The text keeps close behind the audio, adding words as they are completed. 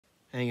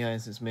Hey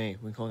guys, it's me,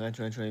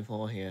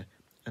 WeCallGuy2024 here,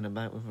 and I'm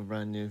back with a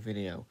brand new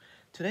video.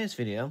 Today's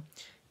video,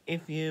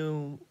 if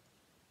you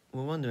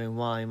were wondering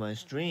why my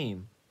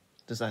stream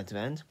decided to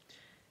end,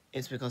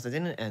 it's because I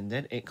didn't end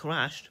it, it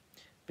crashed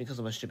because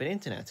of my stupid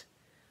internet.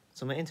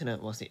 So my internet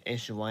was the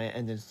issue why it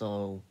ended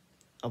so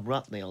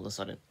abruptly all of a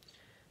sudden.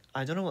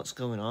 I don't know what's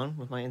going on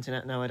with my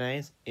internet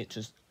nowadays,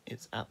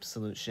 it's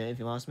absolute shit if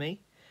you ask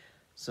me.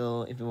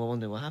 So if you were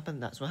wondering what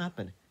happened, that's what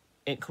happened.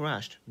 It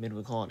crashed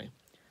mid-recording.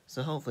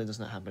 So hopefully it does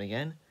not happen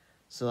again.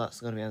 So that's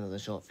going to be the end of the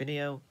short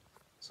video.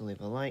 So leave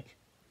a like,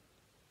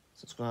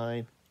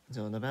 subscribe, and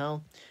turn on the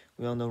bell.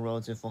 We all know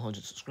road to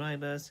 400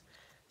 subscribers.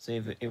 So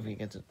if we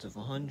get to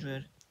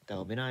 400, that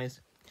would be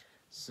nice.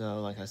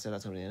 So like I said,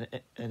 that's going to be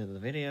the end of the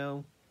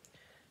video.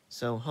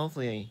 So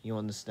hopefully you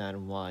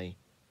understand why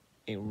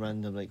it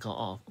randomly got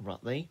off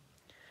abruptly.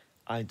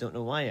 I don't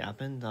know why it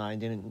happened. I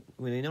didn't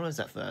really notice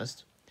at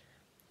first.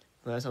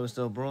 First I was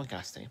still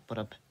broadcasting, but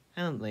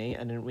apparently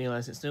I didn't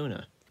realize it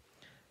sooner.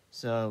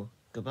 So,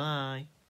 goodbye.